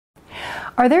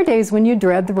Are there days when you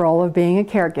dread the role of being a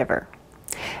caregiver?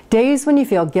 Days when you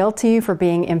feel guilty for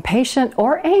being impatient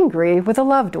or angry with a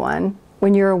loved one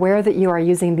when you're aware that you are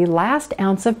using the last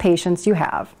ounce of patience you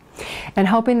have and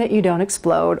hoping that you don't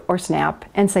explode or snap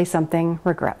and say something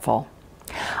regretful?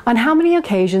 On how many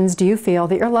occasions do you feel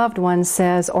that your loved one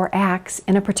says or acts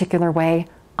in a particular way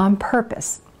on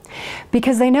purpose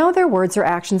because they know their words or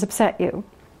actions upset you?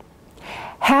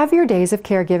 Have your days of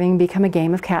caregiving become a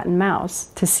game of cat and mouse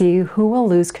to see who will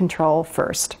lose control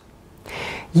first?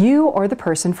 You or the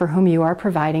person for whom you are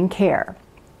providing care?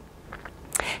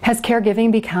 Has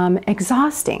caregiving become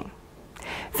exhausting?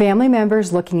 Family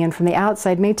members looking in from the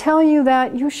outside may tell you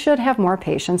that you should have more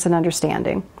patience and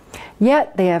understanding,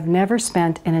 yet they have never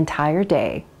spent an entire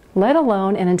day, let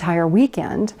alone an entire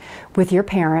weekend, with your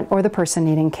parent or the person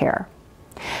needing care.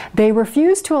 They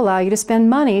refuse to allow you to spend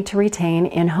money to retain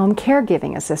in-home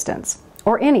caregiving assistance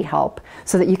or any help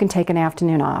so that you can take an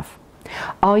afternoon off.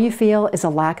 All you feel is a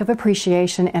lack of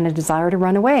appreciation and a desire to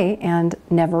run away and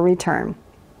never return.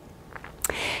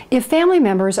 If family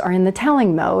members are in the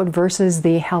telling mode versus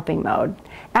the helping mode,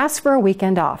 ask for a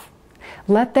weekend off.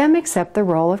 Let them accept the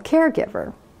role of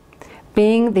caregiver.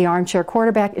 Being the armchair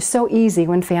quarterback is so easy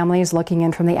when family is looking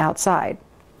in from the outside.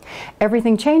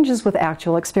 Everything changes with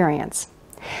actual experience.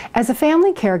 As a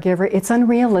family caregiver, it's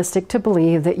unrealistic to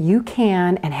believe that you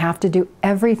can and have to do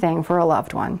everything for a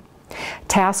loved one.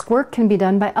 Task work can be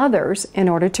done by others in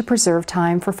order to preserve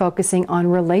time for focusing on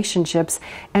relationships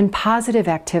and positive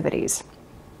activities.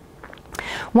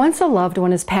 Once a loved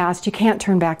one is passed, you can't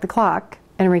turn back the clock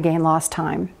and regain lost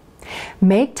time.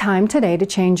 Make time today to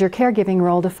change your caregiving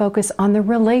role to focus on the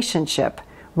relationship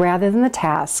rather than the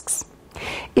tasks.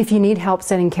 If you need help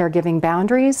setting caregiving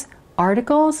boundaries,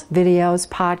 articles, videos,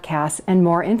 podcasts, and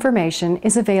more information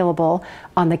is available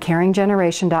on the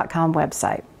caringgeneration.com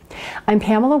website. I'm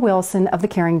Pamela Wilson of the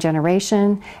Caring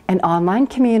Generation, an online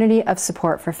community of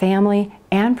support for family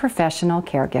and professional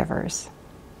caregivers.